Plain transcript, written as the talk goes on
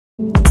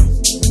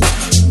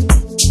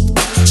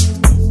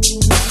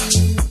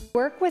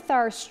Work with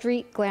our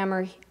street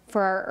glamour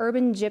for our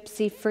urban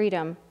gypsy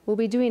freedom. We'll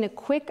be doing a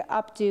quick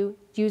updo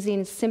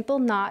using simple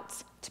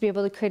knots to be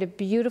able to create a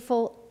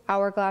beautiful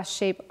hourglass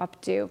shape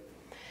updo.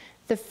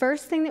 The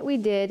first thing that we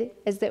did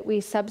is that we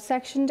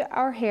subsectioned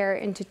our hair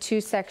into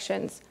two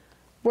sections,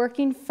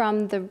 working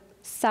from the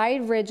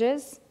side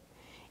ridges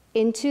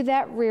into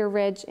that rear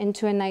ridge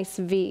into a nice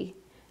V.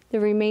 The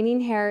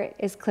remaining hair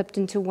is clipped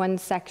into one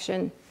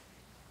section.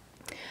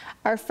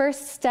 Our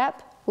first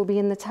step will be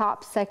in the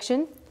top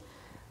section.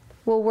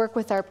 We'll work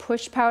with our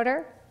push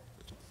powder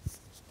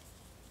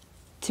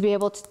to be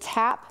able to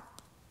tap,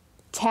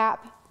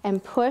 tap,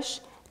 and push.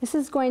 This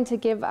is going to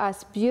give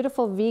us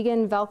beautiful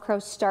vegan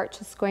Velcro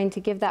starch. It's going to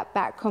give that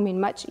back combing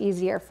much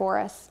easier for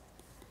us.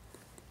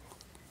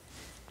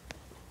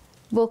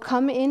 We'll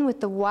come in with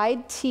the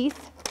wide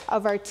teeth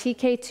of our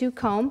TK2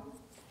 comb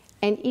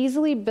and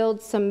easily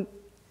build some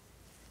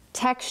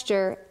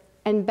texture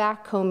and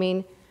back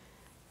combing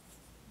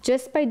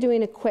just by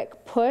doing a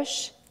quick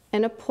push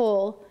and a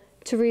pull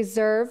to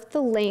reserve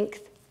the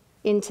length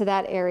into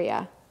that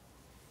area.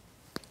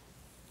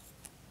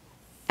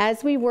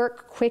 As we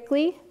work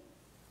quickly,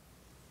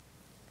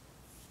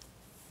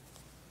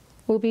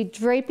 we'll be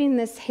draping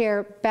this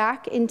hair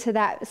back into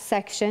that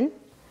section.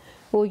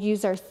 We'll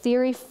use our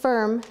Theory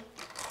Firm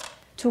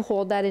to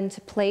hold that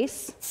into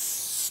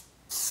place,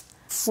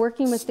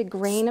 working with the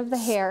grain of the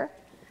hair.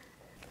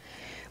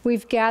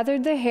 We've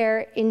gathered the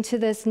hair into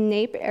this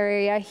nape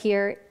area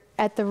here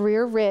at the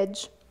rear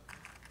ridge,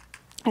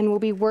 and we'll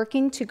be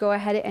working to go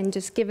ahead and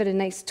just give it a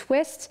nice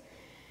twist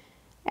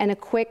and a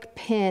quick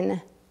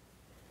pin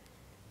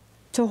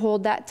to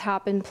hold that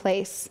top in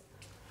place.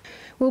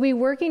 We'll be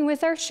working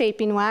with our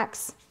shaping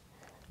wax.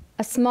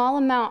 A small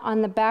amount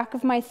on the back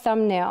of my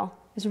thumbnail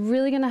is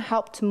really going to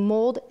help to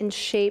mold and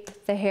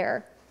shape the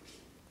hair.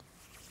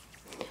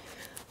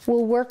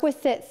 We'll work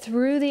with it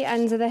through the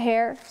ends of the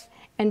hair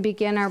and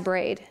begin our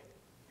braid.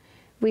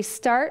 We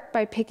start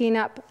by picking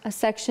up a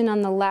section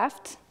on the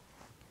left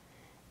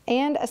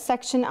and a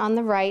section on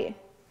the right,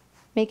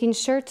 making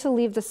sure to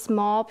leave the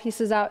small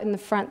pieces out in the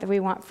front that we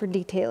want for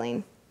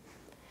detailing.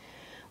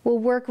 We'll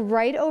work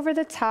right over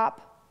the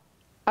top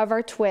of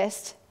our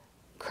twist,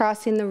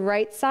 crossing the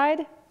right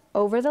side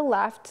over the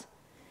left,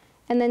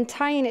 and then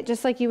tying it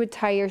just like you would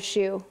tie your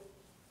shoe.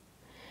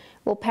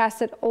 We'll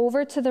pass it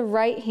over to the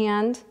right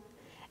hand,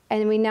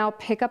 and we now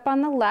pick up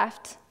on the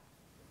left.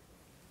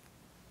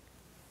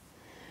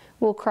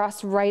 We'll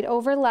cross right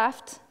over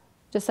left,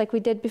 just like we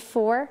did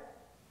before,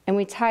 and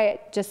we tie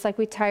it just like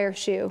we tie our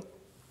shoe.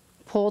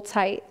 Pull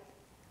tight.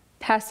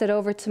 Pass it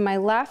over to my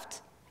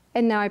left,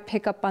 and now I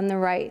pick up on the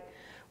right.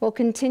 We'll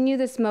continue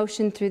this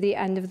motion through the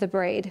end of the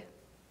braid.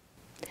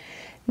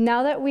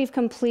 Now that we've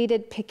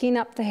completed picking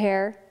up the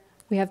hair,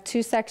 we have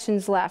two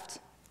sections left.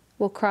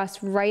 We'll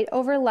cross right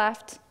over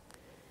left.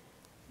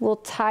 We'll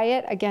tie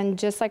it, again,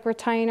 just like we're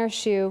tying our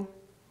shoe,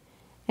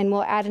 and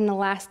we'll add an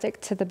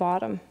elastic to the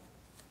bottom.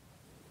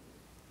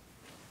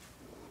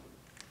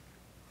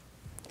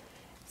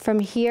 From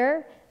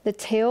here, the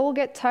tail will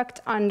get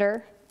tucked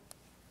under.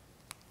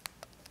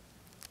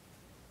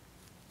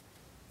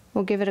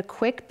 We'll give it a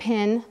quick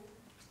pin.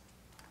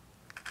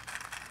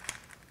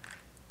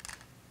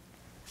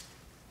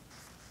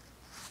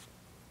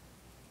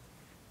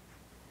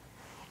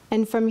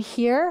 And from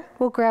here,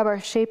 we'll grab our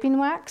shaping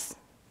wax.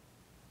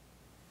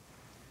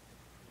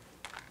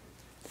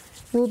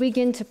 We'll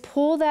begin to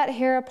pull that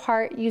hair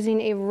apart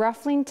using a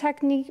ruffling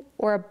technique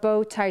or a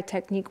bow tie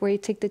technique, where you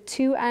take the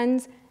two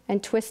ends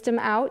and twist them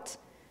out.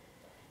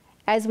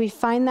 As we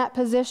find that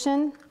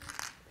position,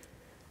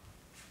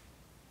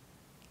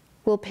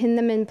 we'll pin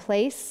them in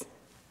place.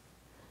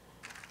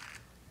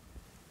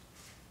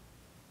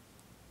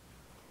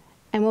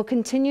 And we'll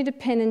continue to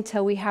pin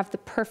until we have the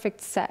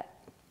perfect set.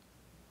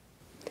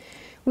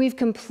 We've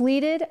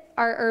completed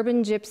our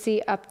Urban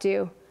Gypsy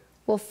updo.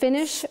 We'll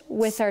finish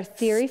with our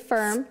Theory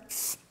Firm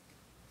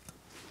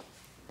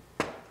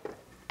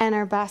and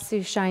our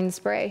Bassu Shine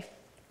Spray.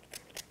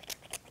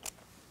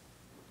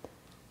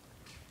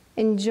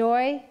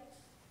 Enjoy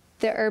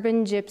the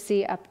Urban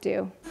Gypsy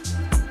updo.